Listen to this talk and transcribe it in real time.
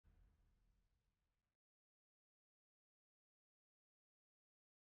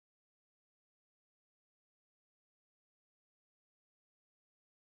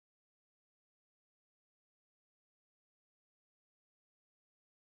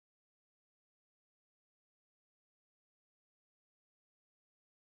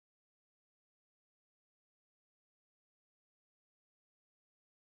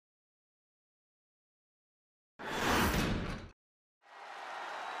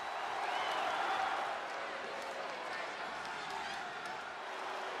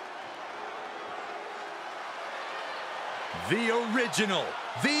The original,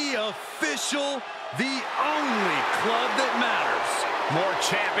 the official, the only club that matters. More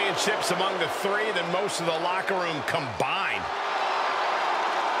championships among the three than most of the locker room combined.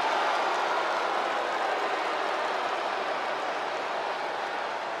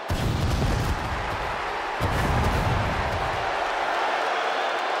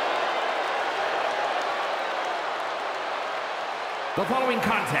 The following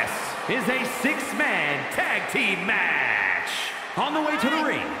contest is a six-man tag team match. On the way to the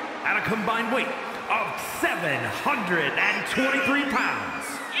ring, at a combined weight of 723 pounds,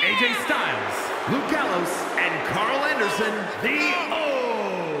 AJ Styles, Luke Gallows, and Karl Anderson, the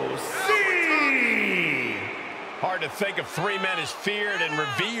OC. Hard to think of three men as feared and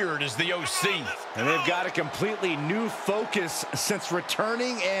revered as the OC. And they've got a completely new focus since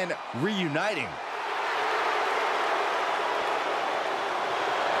returning and reuniting.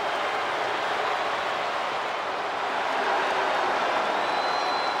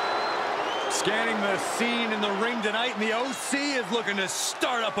 Scanning the scene in the ring tonight, and the OC is looking to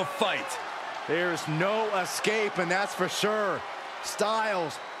start up a fight. There's no escape, and that's for sure.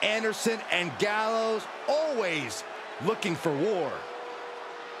 Styles, Anderson, and Gallows always looking for war.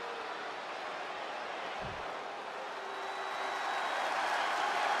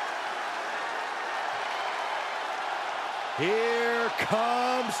 Here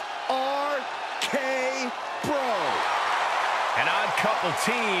comes RK Bro. An odd couple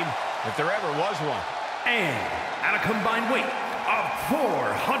team, if there ever was one. And at a combined weight of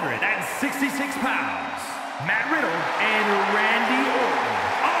 466 pounds, Matt Riddle and Randy Orton,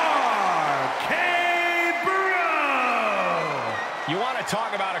 RK Bro. You want to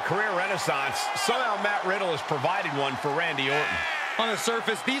talk about a career renaissance? Somehow Matt Riddle has provided one for Randy Orton. On the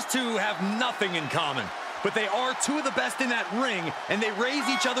surface, these two have nothing in common, but they are two of the best in that ring, and they raise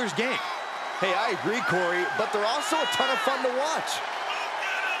each other's game. Hey, I agree, Corey, but they're also a ton of fun to watch.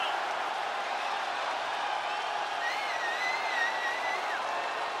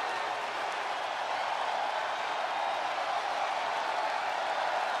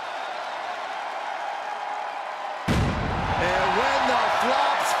 And when the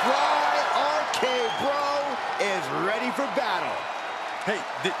flops fly, RK Bro is ready for battle. Hey,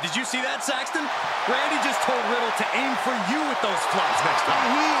 did you see that, Saxton? Randy just told Riddle to aim for you with those flops next time.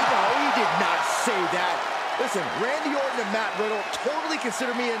 He did not say that. Listen, Randy Orton and Matt Riddle totally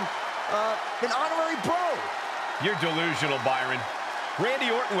consider me an honorary bro. You're delusional, Byron. Randy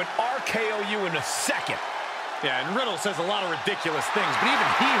Orton would RKO you in a second. Yeah, and Riddle says a lot of ridiculous things, but even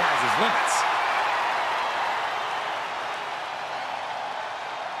he has his limits.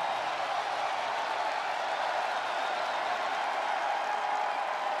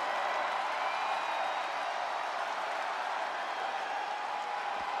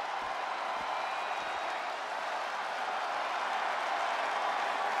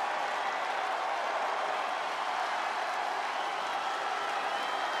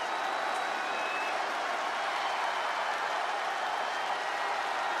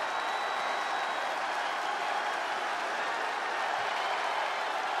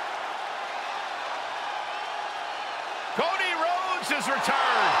 Cody Rhodes has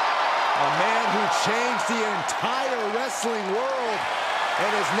returned. A man who changed the entire wrestling world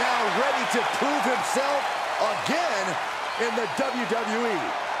and is now ready to prove himself again in the WWE.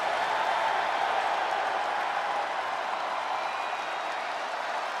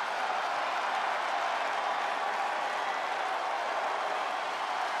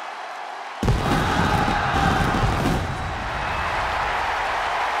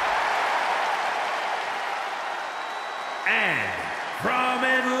 And from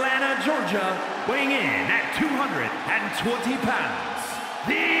Atlanta, Georgia, weighing in at 220 pounds,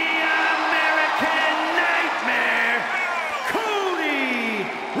 the American Nightmare, Cody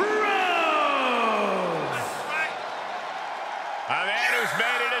Rhodes. A man who's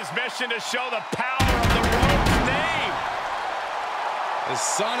made it his mission to show the power of the Rhodes name. The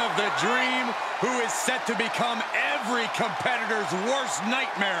son of the dream who is set to become every competitor's worst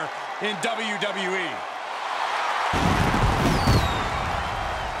nightmare in WWE.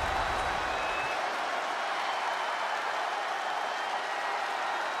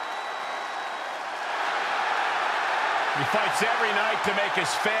 He fights every night to make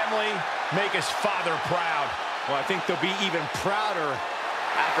his family, make his father proud. Well, I think they'll be even prouder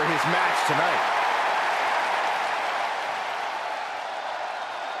after his match tonight.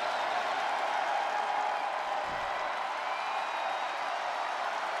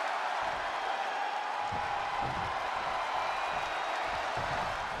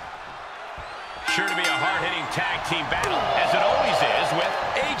 Sure to be a hard-hitting tag team battle, as it always is with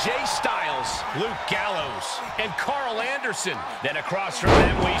AJ Styles, Luke Gallows, and Karl Anderson. Then across from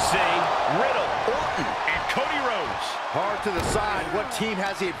them we see Riddle, Orton, and Cody Rhodes. Hard to decide what team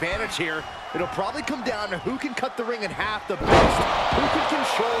has the advantage here. It'll probably come down to who can cut the ring in half the best, who can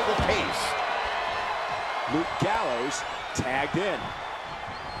control the pace. Luke Gallows tagged in.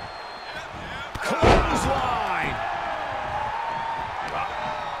 Clothesline!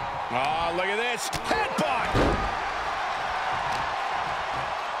 Oh, look at this. Headbutt!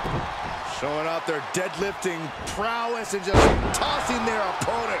 Showing off their deadlifting prowess and just tossing their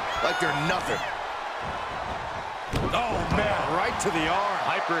opponent like they're nothing. Oh, man, right to the arm.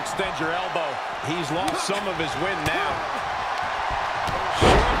 Hyperextend your elbow. He's lost some of his wind now.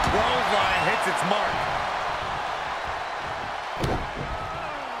 Short clothesline hits its mark.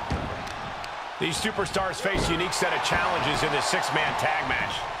 These superstars face a unique set of challenges in this six-man tag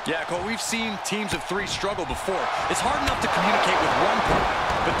match. Yeah, Cole, we've seen teams of 3 struggle before. It's hard enough to communicate with one partner,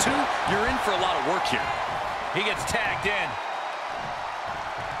 but 2, you're in for a lot of work here. He gets tagged in.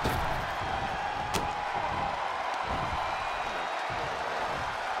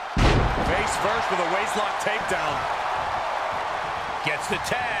 Face first with a waistlock takedown. Gets the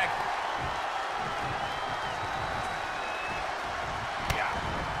tag.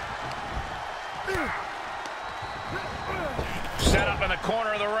 Set up in the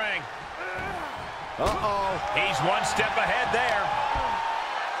corner of the ring. Uh-oh. He's one step ahead there.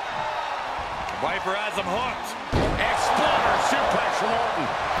 Viper has him hooked. Exploder suplex from Orton.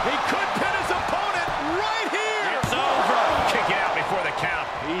 He could pin his opponent right here. It's over. Kick out before the count.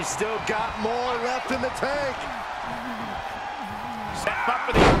 He's still got more left in the tank. Set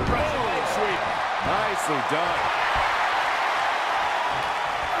up for the impressive leg sweep. Nicely done.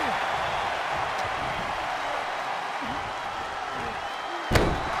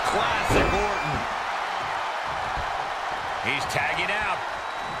 Classic Orton. He's tagging out.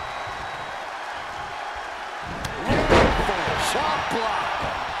 Shot block.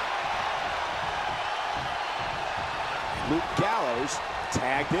 Luke Gallows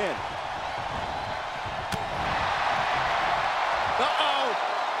tagged in. Uh-oh.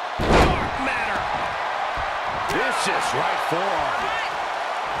 Dark matter. Vicious right forearm.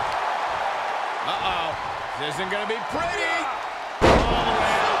 Uh-oh. This isn't going to be pretty.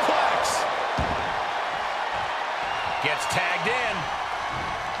 Suplex. Gets tagged in.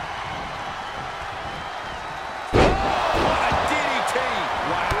 What a DDT.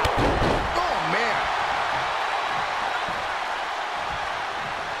 Wow. Oh, man.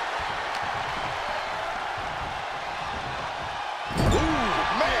 Ooh,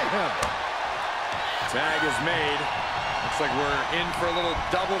 man. Tag is made. Looks like we're in for a little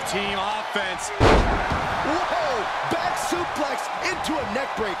double team offense. Whoa! Back suplex into a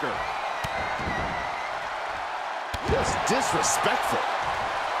neck breaker. Just disrespectful.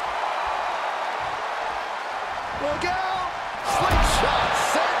 Look out! Slingshot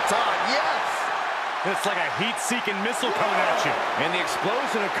senton, yes! It's like a heat-seeking missile coming at you. And the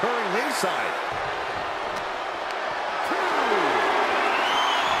explosion occurring ringside.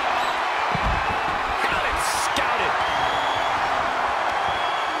 Got it scouted.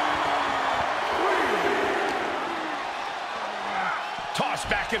 Tossed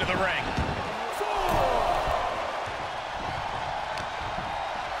back into the ring.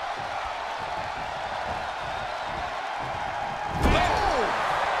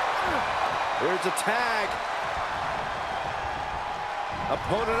 There's a tag.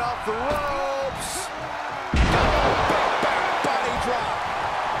 Opponent off the ropes. Back body drop.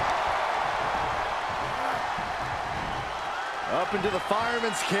 Up into the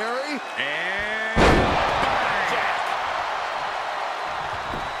fireman's carry. And bang.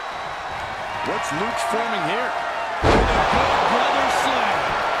 What's Luke's forming here? With a good brother slam.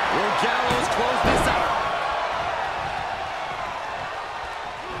 Will Gallows close this out?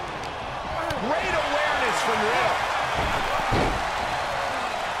 Great awareness from Riddle.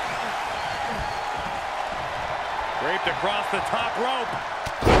 Draped across the top rope.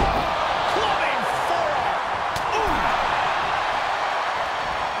 Clubbing forearm.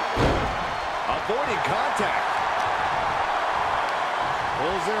 Avoiding contact.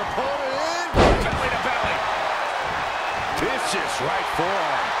 Pulls their opponent in. Belly to belly. Vicious right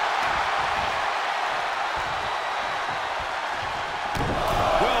forearm.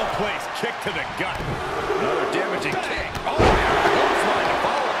 Well-placed kick to the gut. Another damaging kick. Oh, clothesline to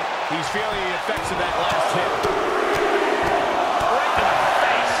follow. He's feeling the effects of that last hit. Right to the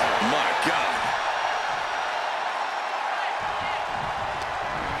face. My God.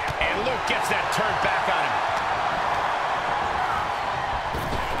 And Luke gets that turned back on him.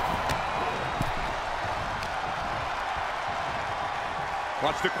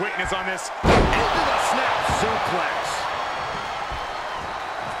 Watch the quickness on this. Into the snap suplex.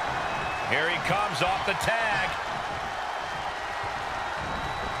 Here he comes off the tag.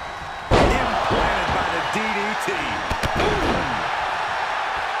 Implanted by the DDT.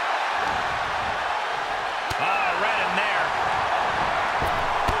 Right in there.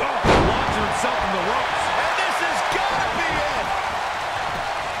 Launching himself in the ropes. And this has got to be it.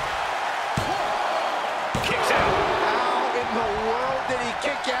 Kicks out. How in the world did he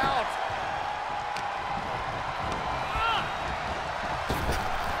kick out?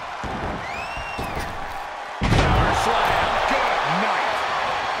 Power slam. Good night.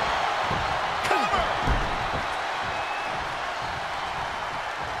 Cover.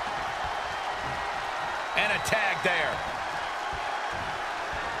 And a tag there.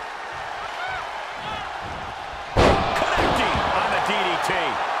 Connecting on the DDT.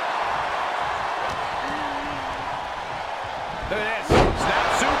 Look at this. Snap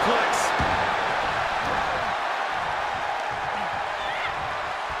suplex.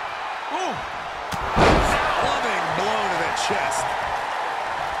 Ooh. Loving blow to the chest.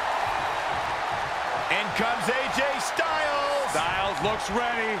 In comes AJ Styles. Styles looks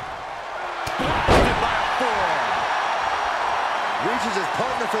ready. Blasted by a forearm. Reaches his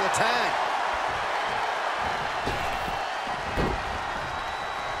partner for the tag.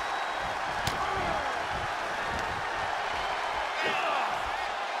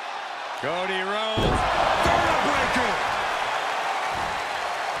 Cody Rhodes. Breaker.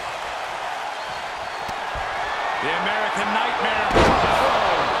 The American Nightmare.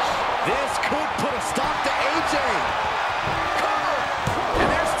 This could put a stop to AJ. Cover. And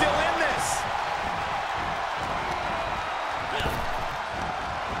they're still in this.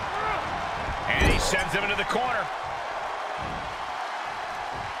 And he sends him into the corner.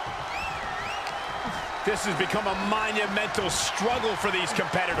 This has become a monumental struggle for these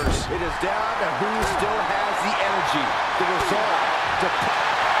competitors. It is down to who still has the energy, the resolve to...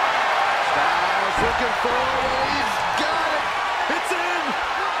 Styles looking for it. He's got it. It's in.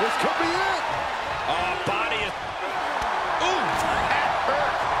 This could be it. Body is... Ooh, that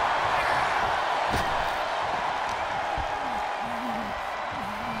hurt.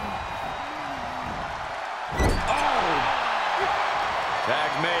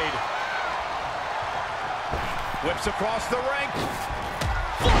 Tag made. Whips across the ring.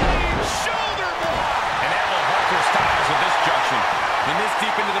 Flying shoulder block. And that will hurt Styles at this junction. And this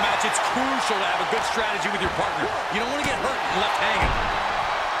deep into the match, it's crucial to have a good strategy with your partner. You don't want to get hurt and left hanging.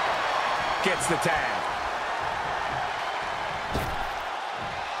 Gets the tag.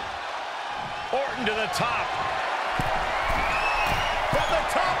 Orton to the top. From the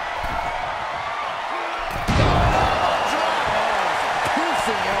top.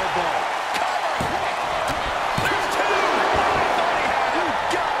 Piercing elbow.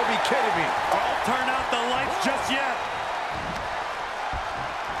 Kidding me. Don't turn out the lights just yet.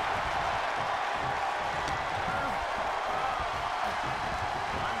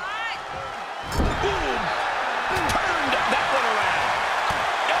 Boom. Turned that one around.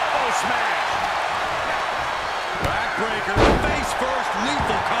 Elbow smash. Backbreaker, face first,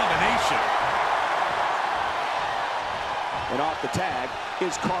 lethal combination. And off the tag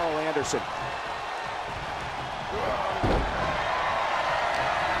is Karl Anderson.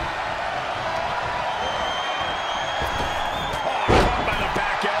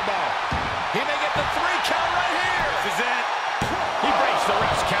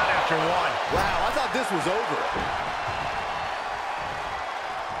 Wow, I thought this was over.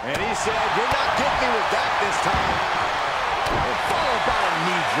 And he said, you're not getting me with that this time. And followed by a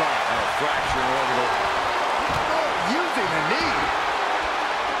knee drop. And a fracture orbital. Oh, using the knee.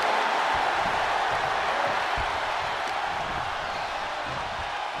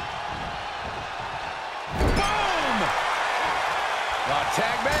 Boom!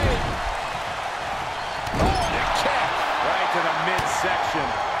 Tag made. Oh, and a kick. Right to the midsection.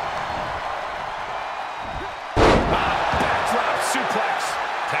 Suplex.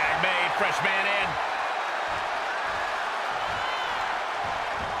 Tag made. Fresh man in.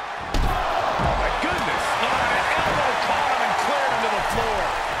 Oh, my goodness. An elbow caught him and cleared him to the floor.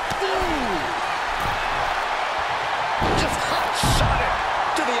 Ooh. Just hot shot it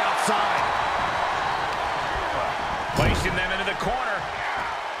to the outside. Placing them into the corner.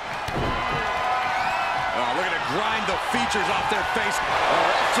 Oh, look at it grind the features off their face. Oh,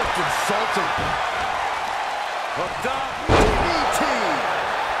 that's just insulting. Hooked up. DDT.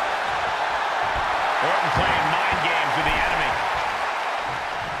 Orton playing mind games with the enemy.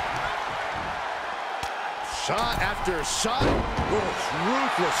 Shot after shot.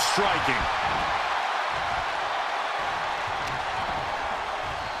 Ruthless striking.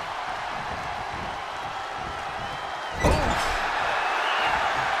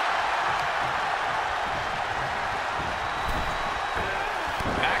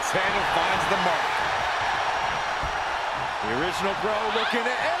 and finds the mark. The original Bro looking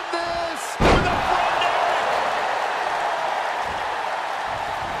to end this with a front neck.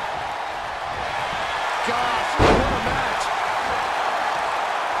 Gosh, what a match.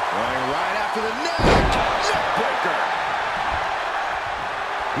 Going right after the neck. Neckbreaker.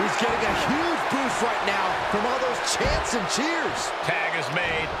 He's getting a huge boost right now from all those chants and cheers. Tag is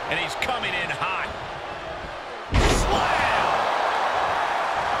made, and he's coming in hot. Slam!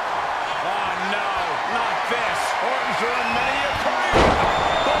 Oh, no, not this. Orton's doing many a career.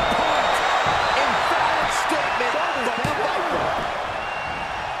 The point. Emphatic statement from the Viper.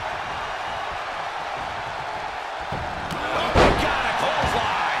 Oh, got a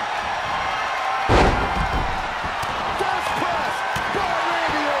clothesline. First press by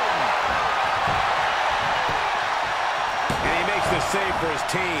Randy Orton. And he makes the save for his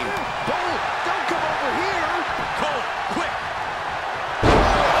team. Don't come over here. Cole, quick.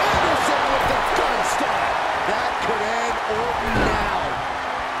 Anderson with the gun stop. That could end Orton now.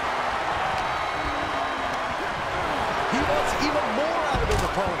 He wants even more out of his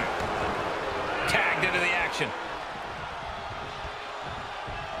opponent. Tagged into the action.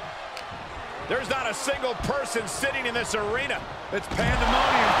 There's not a single person sitting in this arena. It's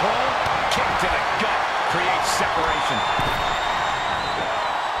pandemonium, Cole. Kick to the gut creates separation.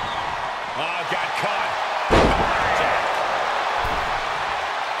 Oh, got caught.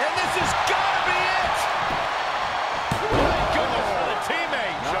 And this has got to be it. Thank goodness for the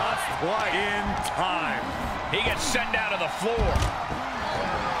teammate. Just quite in time. He gets sent down to the floor.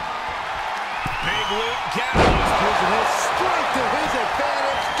 Big Luke Gallows. Using his strength to his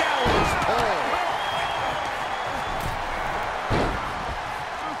advantage. Gallows pole.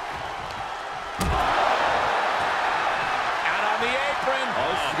 Out on the apron. Oh,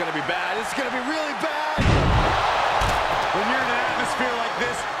 this is going to be bad. This is going to be really bad. When you're in an atmosphere like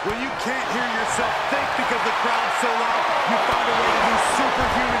this, when you can't hear yourself think because the crowd's so loud, you find a way to do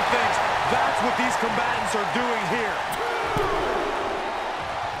superhuman things. That's what these combatants are doing here.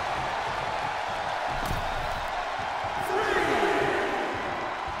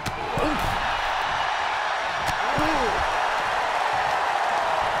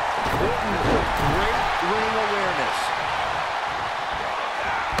 Orton with great ring awareness.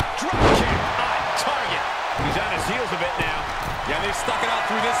 Drop kick on target. He's on his heels a bit now. Yeah, they stuck it out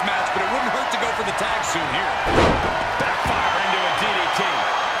through this match, but it wouldn't hurt to go for the tag soon here. Backfire into a DDT.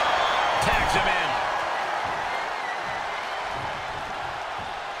 Tags him in.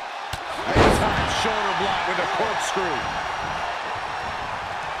 Big-time shoulder block with a corkscrew.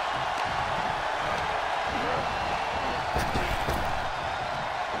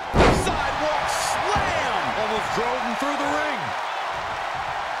 Sidewalk slam! Almost drove him through the ring.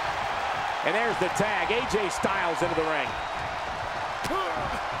 And there's the tag. AJ Styles into the ring.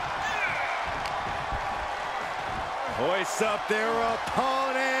 Hoists up their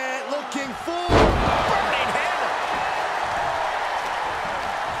opponent, looking for burning hammer.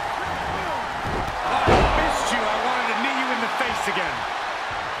 Oh, I missed you. I wanted to knee you in the face again.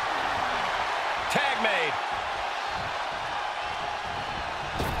 Tag made.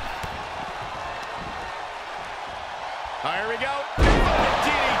 Here we go.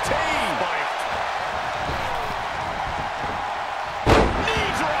 DDT. Spiked. Knee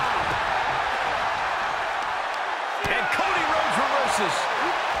drop. And Cody Rhodes reverses.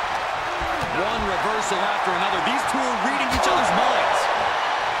 One reversal after another. These two are reading each other's minds.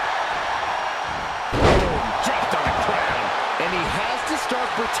 Dropped on the ground. And he has to start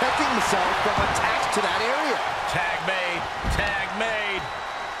protecting himself from attacks to that area. Tag made. Tag made.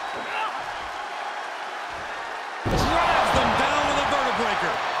 Drives them down with a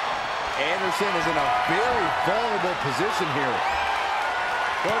vertebreaker. Anderson is in a very vulnerable position here.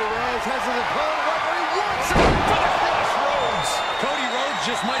 Cody Rhodes has his opponent right where he wants it. For the crossroads. Cody Rhodes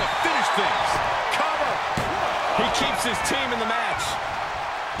just might have finished things. Cover. He keeps his team in the match.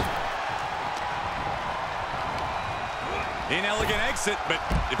 Inelegant exit, but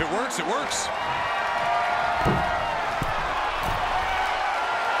if it works, it works.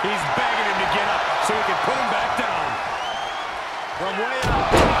 He's begging him to get up so he can put him back down. From way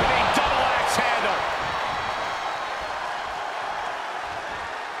up. A double axe handle.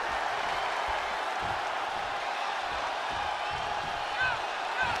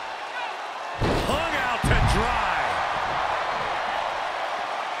 Hung out to dry.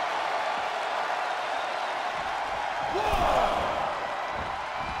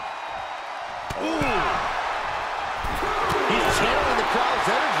 Ooh. He's channeling the crowd's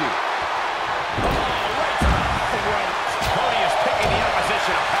energy. Cody is picking the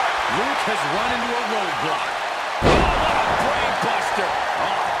opposition apart. Luke has run into a roadblock. Oh, what a brain buster.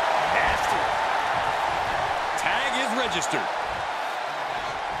 Oh.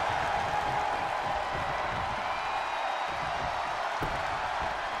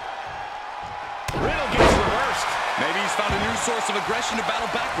 of aggression to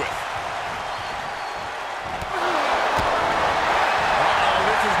battle back with. Uh-oh,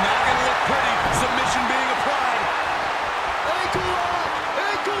 this is not going to look pretty. Submission being applied. Ankle lock!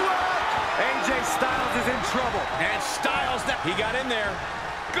 Ankle lock! AJ Styles is in trouble. And Styles, he got in there.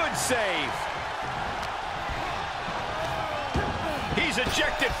 Good save. He's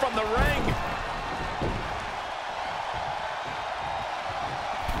ejected from the ring.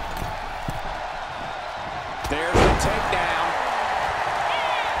 There's the takedown.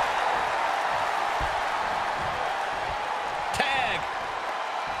 Tag.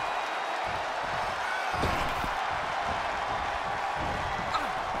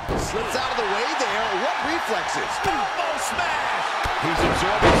 Slips out of the way there. What reflexes? Elbow smash. He's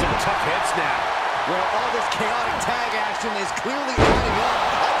absorbing some tough hits now. Well, all this chaotic tag action is clearly adding up.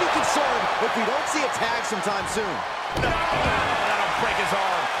 I'd be concerned if we don't see a tag sometime soon. No, that'll break his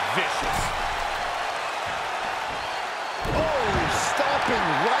arm. Vicious. Oh, stomping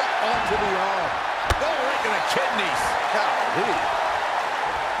right onto the arm. Oh, right to the kidneys. Golly.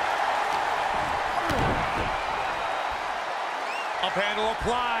 Up handle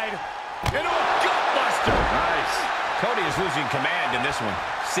applied. Into a gutbuster. Nice. Cody is losing command in this one.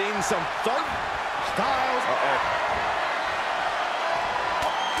 Seeing some thump. Styles.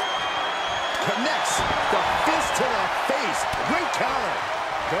 Connects the fist to the face. Great counter.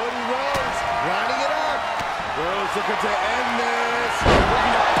 Cody Rhodes lining it up. Rhodes looking to end this.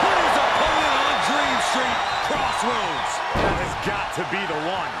 Looking to put his opponent on Dream Street. Crossroads. That has got to be the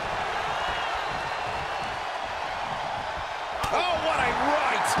one. Oh, what a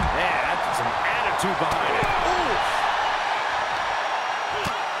right. Yeah, that's some attitude behind it. Ooh.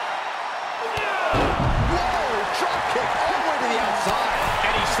 Whoa, drop kick all the way to the outside.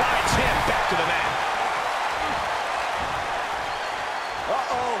 And he slides him back to the mat.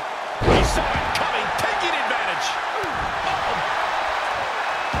 Uh-oh. He saw it coming, taking advantage.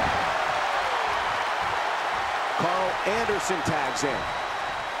 Karl Anderson tags in.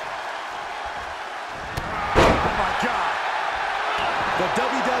 Oh, my God. The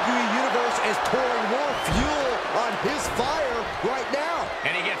WWE Universe is pouring more fuel on his fire right now.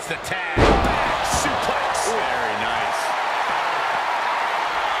 And he gets the tag. Back suplex. Very nice.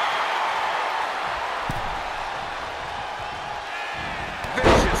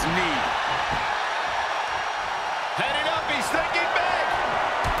 Vicious knee. Heading up, he's thinking big.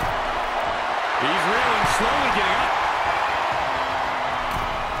 He's reeling, slowly getting up.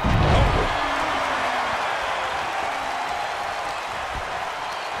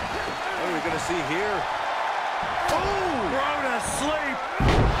 What are we going to see here? Oh! Thrown asleep.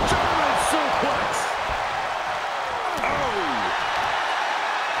 German suplex. Oh!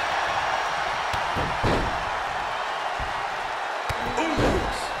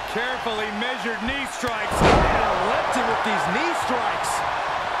 Carefully measured knee strikes. Lifted with these knee strikes.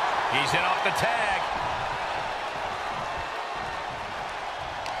 He's in off the tag.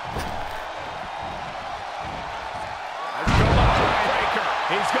 Let's go behind breaker.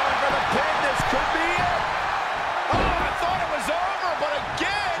 He's going for the pin. This could be it. Oh, I thought it was over, but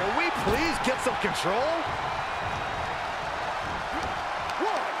again. Can we please get some control?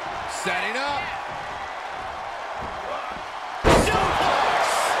 Setting up. Suplex.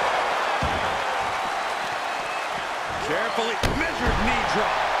 Carefully measured knee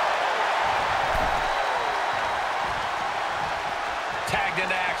drop. Tagged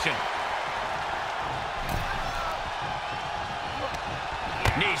into action.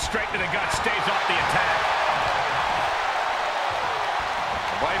 Knee straight to the gut, stays off the attack.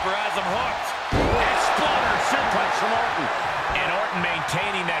 Viper has him hooked. Exploder suplex from Orton. And Orton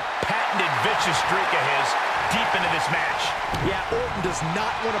maintaining that patented vicious streak of his deep into this match. Yeah, Orton does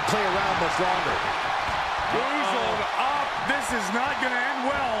not want to play around much longer. Boozled up. This is not going to end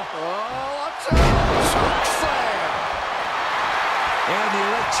well. Oh, choke slam. And the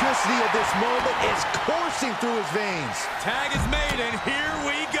electricity of this moment is coursing through his veins. Tag is made, and here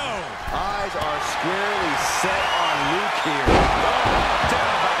we go. Eyes are squarely set on Luke here.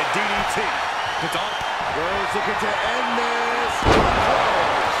 Down by the DDT. It's on. Rhodes looking to end this.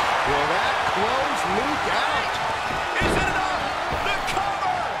 Close. Will that close Luke out? Is it enough? The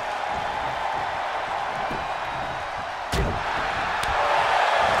cover!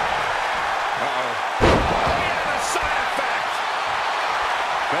 And a side effect.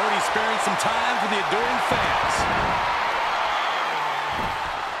 Cody sparing some time for the adoring fans.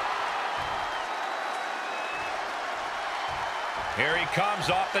 Here he comes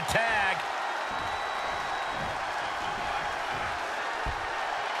off the tag.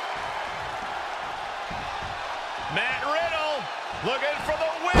 Matt Riddle looking for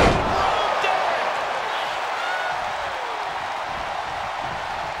the win. Rolled in.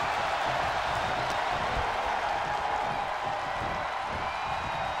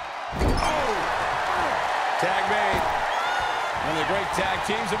 great tag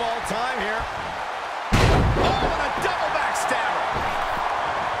teams of all time here. Oh, and a double backstabber.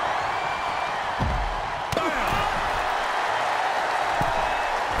 Bam!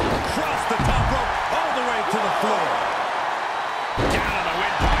 Across the top rope, all the way to the floor. Down on the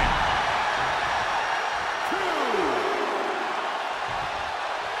windpipe.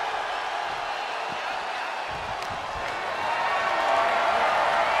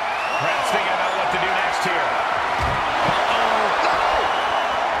 Perhaps thinking about what to do next here.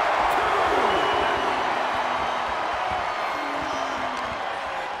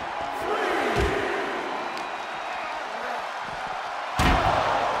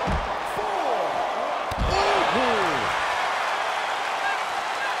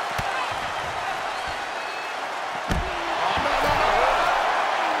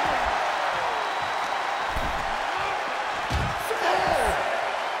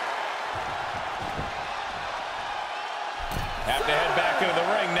 Have to head back into the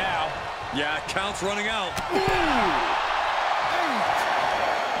ring now. Yeah, count's running out.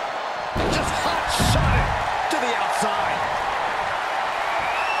 Just hot shot it to the outside.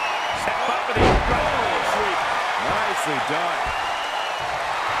 Step up with the incredible sweep. Nicely done.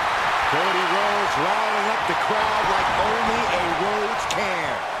 Cody Rhodes riling up the crowd like only a Rhodes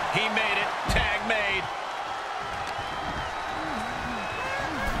can. He made it. Tag made.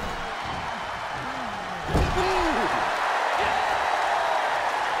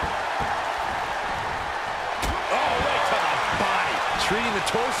 Oh, right to the body. Treating the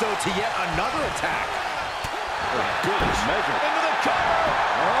torso to yet another attack. Good measure. Into the cover.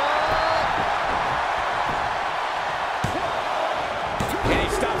 And he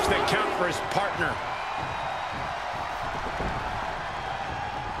stops the count for his partner.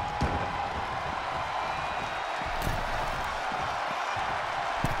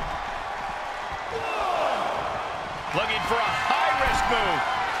 Looking for a high-risk move.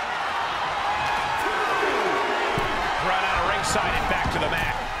 Run out of ringside and back to the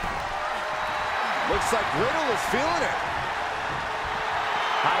mat. Looks like Riddle is feeling it.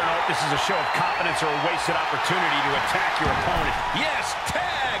 I don't know if this is a show of confidence or a wasted opportunity to attack your opponent. Yes,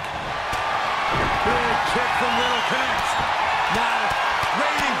 tag! Big kick from Riddle connects. Now,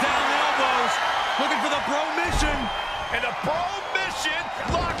 raining down elbows. Looking for the bro mission. And the Pro Mission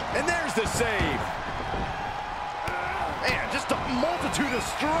locked. And there's the save. Man, just a multitude of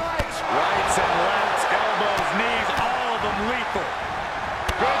strikes. Rights and lefts, elbows, knees, all of them lethal.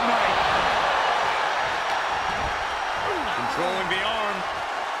 Good night. Controlling the arm.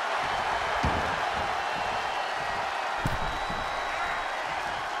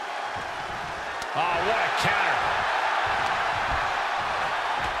 Oh, what a counter.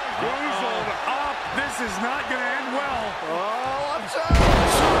 Goes on up. This is not going to end well. Oh, I'm sorry.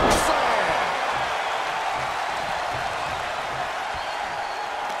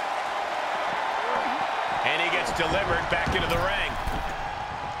 And he gets delivered back into the ring.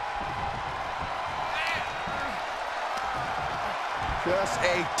 Just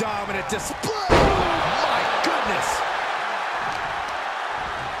a dominant display. My goodness.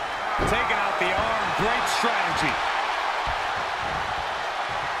 Taking out the arm. Great strategy.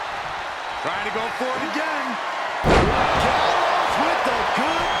 Trying to go for it again. Gallows with the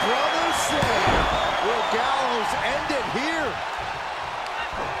good brother save. Will Gallows end it here?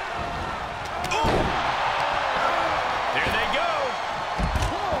 There they go.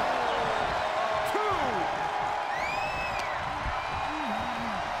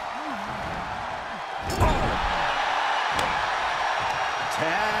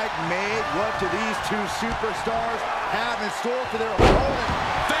 Tag made. What do these two superstars have in store for their opponent?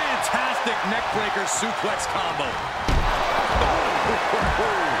 Fantastic neckbreaker suplex combo.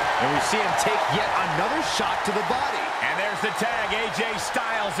 And we see him take yet another shot to the body. And there's the tag. AJ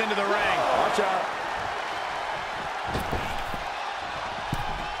Styles into the ring. Watch out.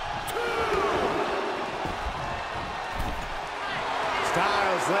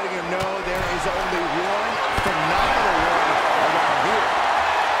 Styles letting him know there is only one phenomenal one around here.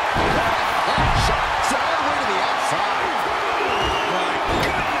 Hot shot all the way to the outside. My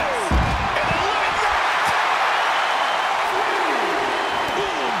goodness. And then look at that.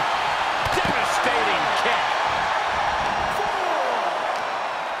 Boom. Devastating kick.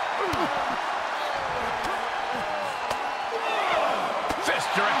 Fist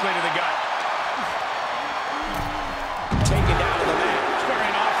directly to the gut. Taken down to the mat.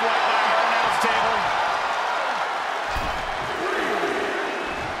 Squaring off right by our announce table.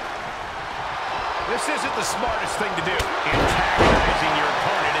 This isn't the smartest thing to do. Antagonizing your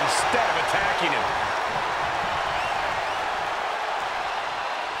opponent instead of attacking him.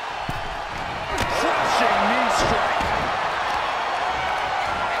 Crushing knee strike.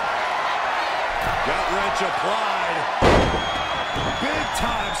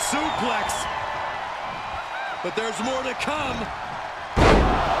 suplex. But there's more to come.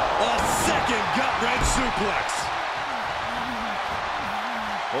 A second gut-wrench suplex.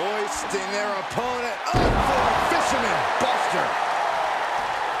 Hoisting their opponent up for a fisherman buster.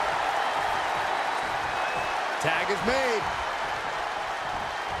 Tag is made.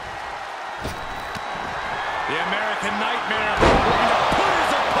 The American Nightmare looking to put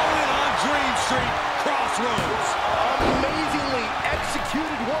his opponent on Dream Street Crossroads. Amazingly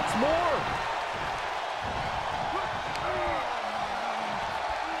executed once more.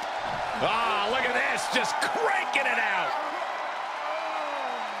 Ah, look at this, just cranking it out.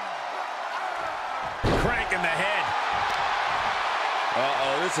 Cranking the head.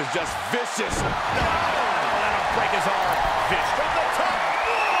 Uh-oh, this is just vicious. Oh, that'll break his arm. Fish from the top.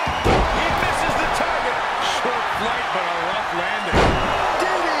 He misses the target. Short flight, but a rough landing.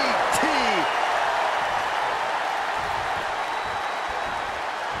 DDT.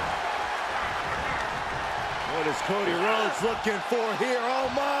 What is Cody Rhodes looking for here? Oh,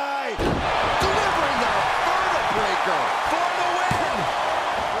 my. Delivering the vertebra breaker for the win.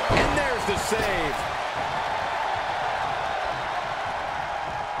 And there's the save.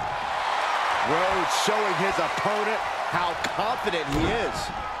 Rhodes showing his opponent how confident he is.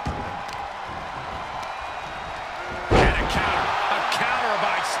 And a counter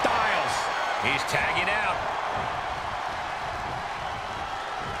by Styles. He's tagging out.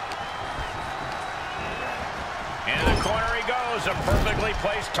 In the corner he goes, a perfectly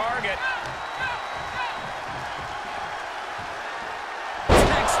placed target.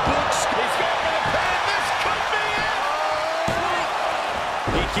 Textbooks. He's going for the pin. This could be it.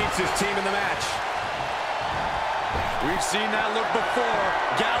 He keeps his team in the match. We've seen that look before.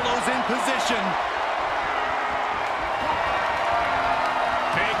 Gallows in position.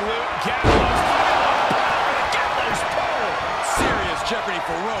 Big loot, Gallows. Gallows pole. Serious jeopardy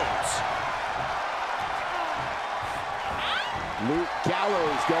for Rhodes. Luke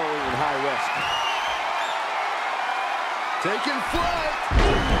Gallows going in high risk. Taking flight.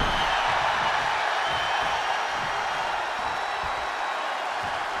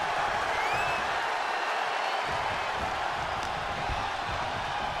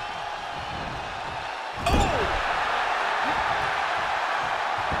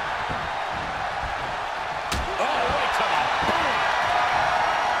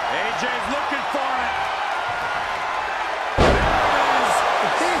 AJ's looking for it.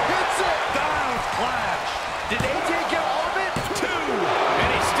 Clash. Did AJ get all of it? 2. And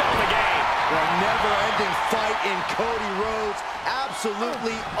he's still in the game. A never-ending fight in Cody Rhodes.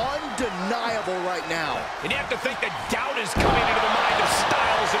 Absolutely undeniable right now. And you have to think that doubt is coming into the mind of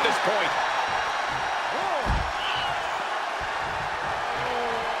Styles at this point.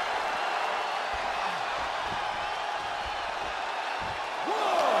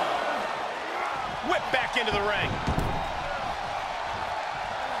 Whip back into the ring.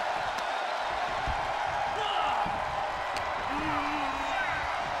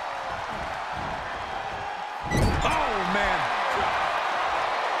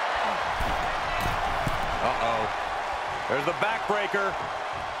 There's the backbreaker.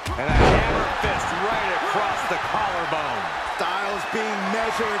 And a hammer fist right across the collarbone. Styles being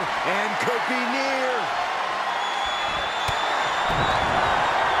measured and could be near.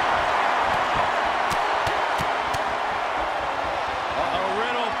 Uh-oh,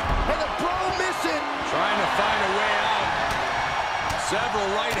 Riddle. And the bro missing. Trying to find a way out. Several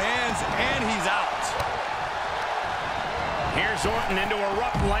right hands, and he's out. Here's Orton into a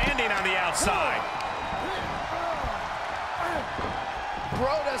rough landing on the outside.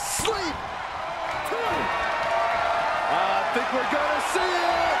 Bro to sleep. I think we're gonna see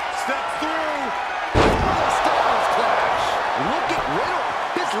it. Step through. For the Styles clash. Look at Riddle.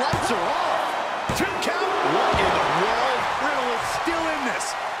 His lights are off. 2 count. What in the world? Riddle is still in this.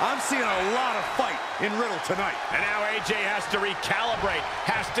 I'm seeing a lot of fight in Riddle tonight. And now AJ has to recalibrate,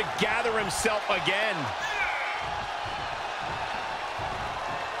 has to gather himself again.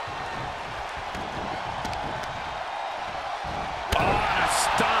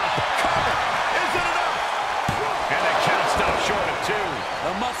 Stop. Cover. Is it enough? And the count stops short of 2.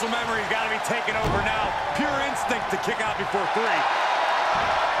 The muscle memory's got to be taken over now. Pure instinct to kick out before 3.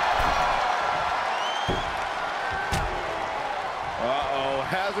 Uh-oh,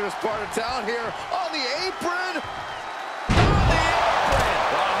 hazardous part of town here. On the apron.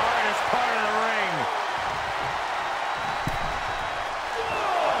 The hardest part of the ring.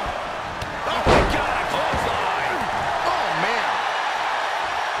 Oh, my God, a clothesline. Oh, man.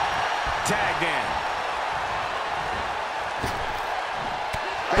 Tagged in.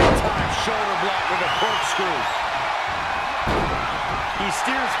 Big time shoulder block with a corkscrew. He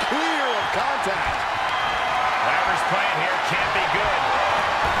steers clear of contact. Whatever's playing here can't be good.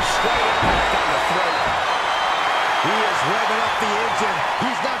 Straight impact on the throat. He is revving up the engine.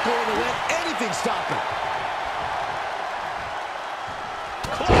 He's not going to let anything stop him.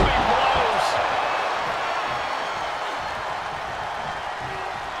 Clubbing blows.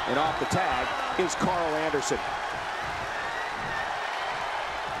 And off the tag is Karl Anderson.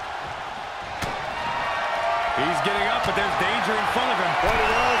 He's getting up, but there's danger in front of him. Cody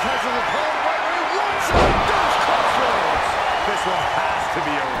Rhodes has his opponent right where he wants him. There's crossroads. This one has to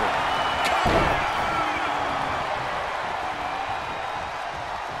be over.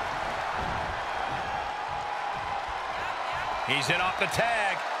 He's in off the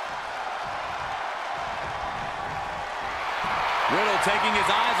tag. Riddle taking his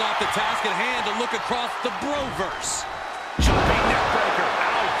eyes off the task at hand to look across the Broverse. Jumping neck breaker.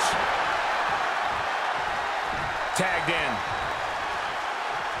 Ouch. Tagged in.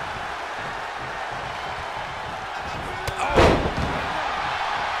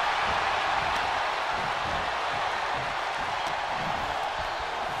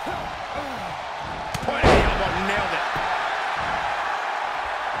 Point of the elbow, nailed it.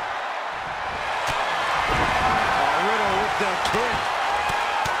 Riddle with the kick.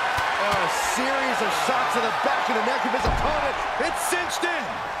 A series of shots to the back of the neck of his opponent. It's cinched in.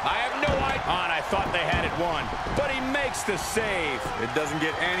 I have no idea. I thought they had it won, but he makes the save. It doesn't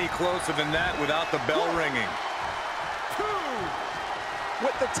get any closer than that without the bell ringing.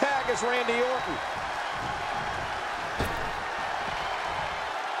 With the tag is Randy Orton.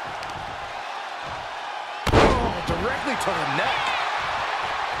 Oh, directly to the neck.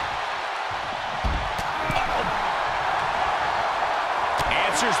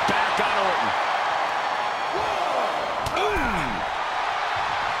 Answers back on Orton.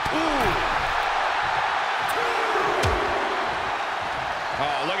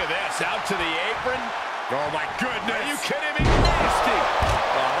 Oh, look at this. Out to the apron. Oh, my goodness. Are you kidding me? Nasty.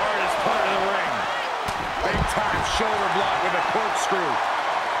 The hardest part of the ring. Big time shoulder block with a corkscrew.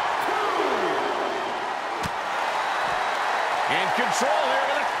 In control here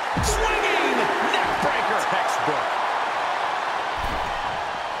with a swinging neck breaker. Textbook.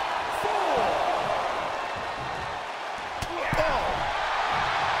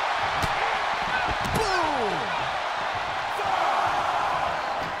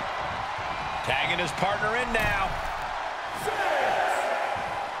 Tagging his partner in now.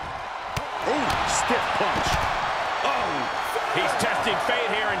 Ooh, stiff punch. Oh, he's testing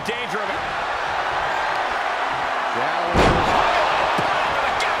fate here, in danger of it.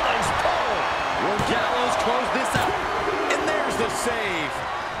 Gallows pole. Will Gallows close this out? And there's the save.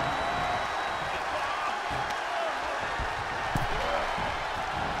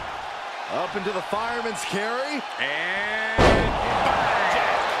 Up into the fireman's carry. And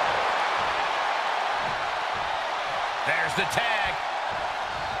there's the tag.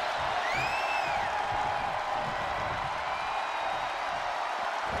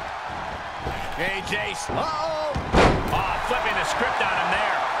 AJ. uh-oh. Oh, flipping the script on him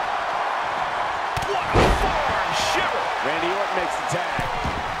there. What a forearm shiver. Randy Orton makes the tag.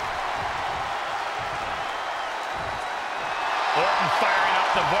 Orton firing up.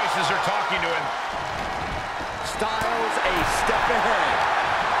 The voices are talking to him. Styles a step ahead.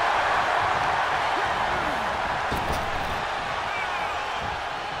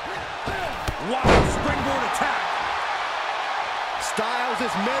 Wow, springboard attack. Styles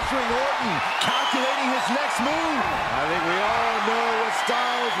is measuring Orton, calculating his next move. I think we all know what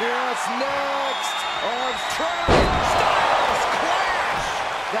Styles wants next. Arms trapped. Styles clash.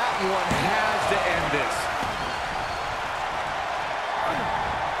 That one has to end this.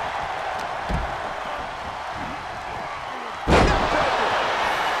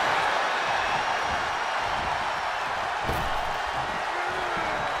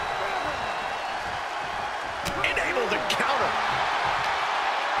 Able to counter.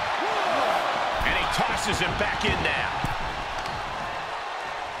 And he tosses him back in now.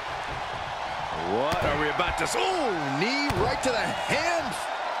 What are we about to... Oh, knee right to the hand.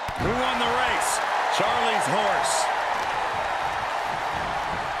 Who won the race? Charlie's horse.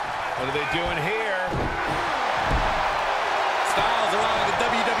 What are they doing here? Styles allowing the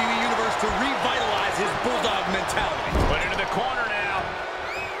WWE Universe to revitalize his bulldog mentality. Put into the corner now.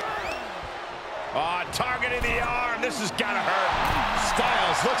 Oh, targeting the arm. This has got to hurt.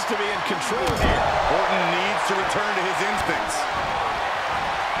 Styles looks to be in control here. Orton needs to return to his instincts.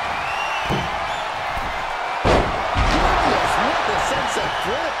 What the sunset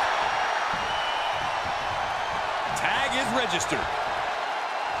flip. Tag is registered.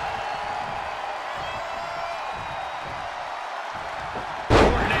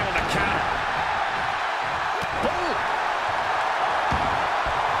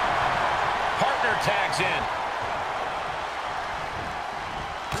 in.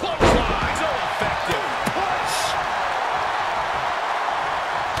 Clothesline. So effective. Push.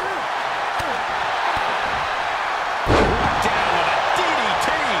 Brought down with a DDT.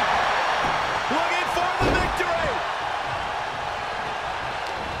 Looking for the victory.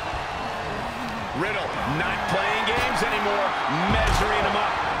 Riddle not playing games anymore. Measuring him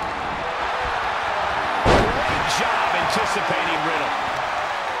up. Great job anticipating Riddle.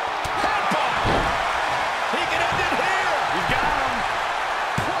 Headbutt. He can end it here. He's got him.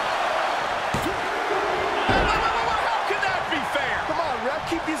 How can that be fair? Come on, ref,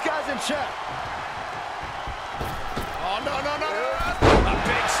 keep these guys in check. Oh, no. A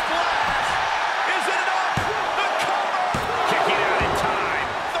big splash. Is it enough? The cover. Kicking out in time.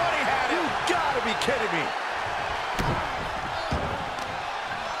 Thought he had it. You gotta be kidding me.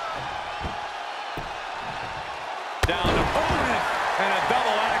 Down opponent and a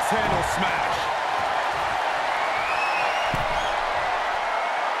double axe handle smash.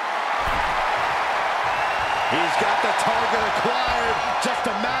 He's got the target acquired. Just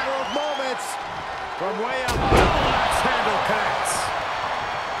a matter of moments. From way up, double axe handle connects.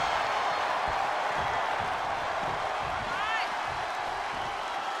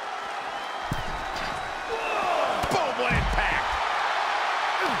 Boom, what impact.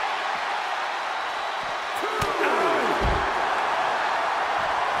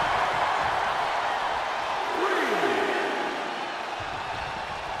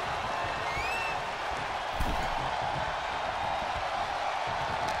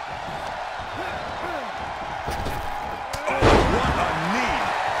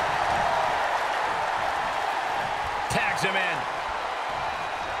 Tags him in.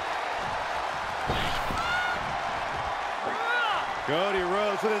 Cody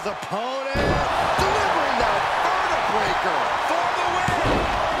Rhodes with his opponent. Delivering that vertebreaker for the win.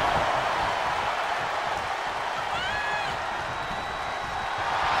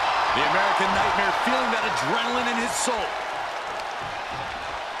 The American Nightmare feeling that adrenaline in his soul.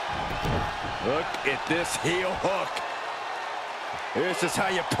 Look at this heel hook. This is how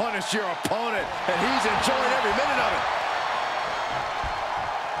you punish your opponent, and he's enjoying every minute of it.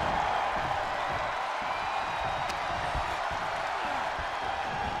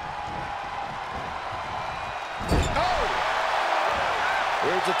 Oh!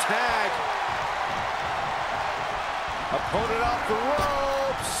 Here's a tag. Opponent off the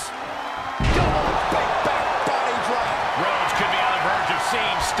ropes. Double big back body drop. Rhodes could be on the verge of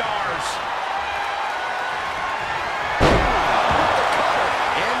seeing stars.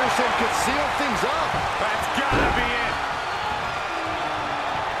 Anderson could seal things up. That's gotta be it.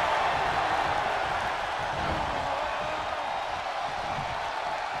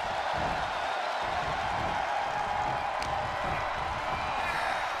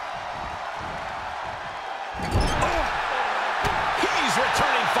 He's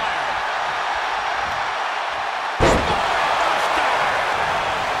returning fire.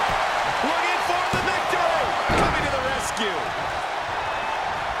 Looking for the victory. Coming to the rescue.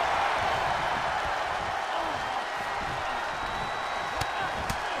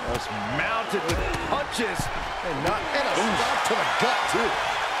 Was mounted with punches and a stop to the gut too.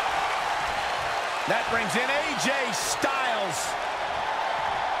 That brings in AJ Styles.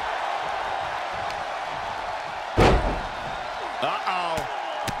 Uh-oh.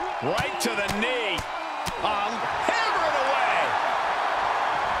 Right to the knee. Hammer it away.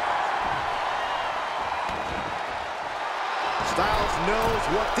 Styles knows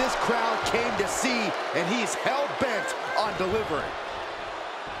what this crowd came to see, and he's hell-bent on delivering.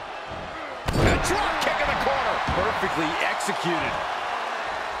 A drop kick in the corner. Perfectly executed.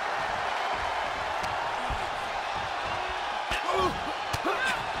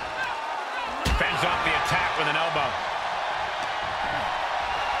 Fends off the attack with an elbow.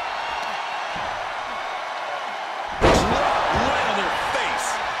 Right on their face.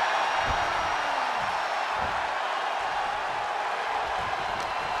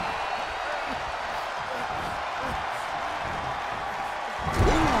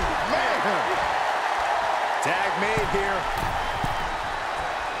 Tag made here.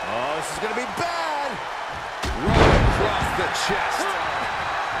 Oh, this is going to be bad. Right across the chest.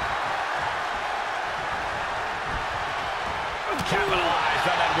 Capitalized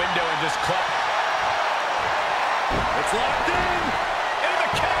on that window and just clip. It's locked in. Into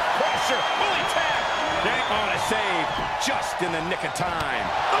the calf crusher. Will he tag? Yank on a save just in the nick of time.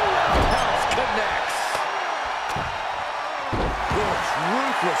 House connects.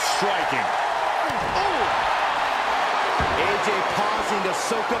 Ruthless striking. AJ pausing to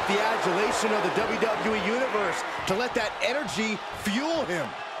soak up the adulation of the WWE Universe to let that energy fuel him.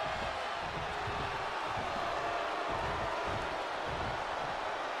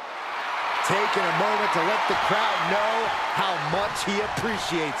 taking a moment to let the crowd know how much he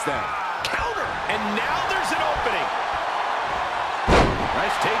appreciates them. Counter! And now there's an opening.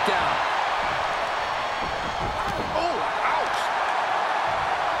 Nice takedown. Oh, ouch!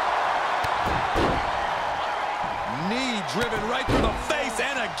 Knee driven right through the face,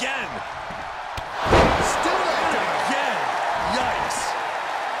 and again. Still Again. Yikes.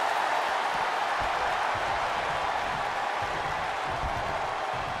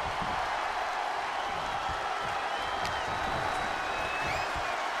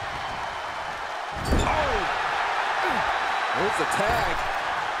 There's the tag.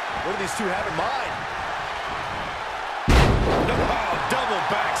 What do these two have in mind? Oh, double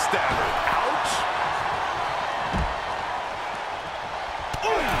backstabber. Ouch.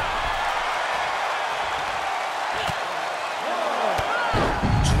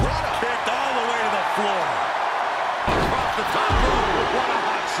 Drop kicked all the way to the floor. Across the top rope. What a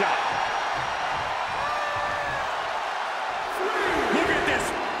hot shot. Look at this.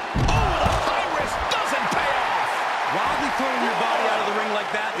 Oh, the high risk doesn't pay off. Wildly throwing your body out of the ring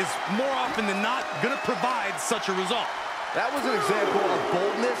like that is more often than not going to provide such a result. That was an example of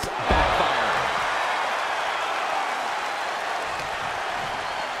boldness backfiring.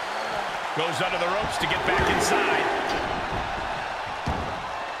 Goes under the ropes to get back inside.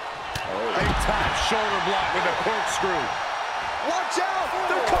 Big time shoulder block with a corkscrew. Watch out!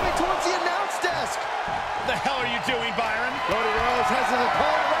 They're coming towards the announce desk. What the hell are you doing, Byron? Cody Rhodes has his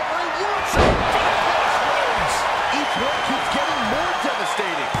opponent referee Woodson. Rhodes. Each one keeps getting more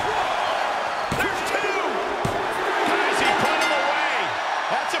devastating. There's two. Guys, he put him away.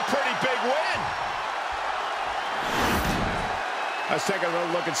 That's a pretty big win. Let's take a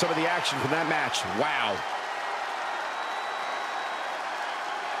look at some of the action from that match. Wow.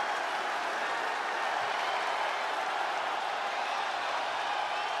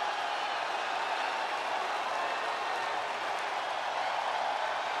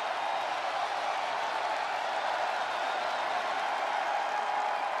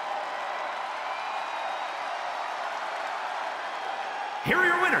 Here are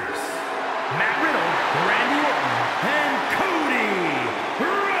your winners, Matt Riddle, Randy Orton, and Cody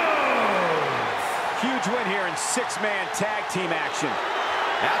Rhodes. Huge win here in six-man tag team action.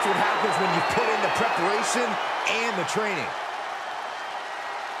 That's what happens when you put in the preparation and the training.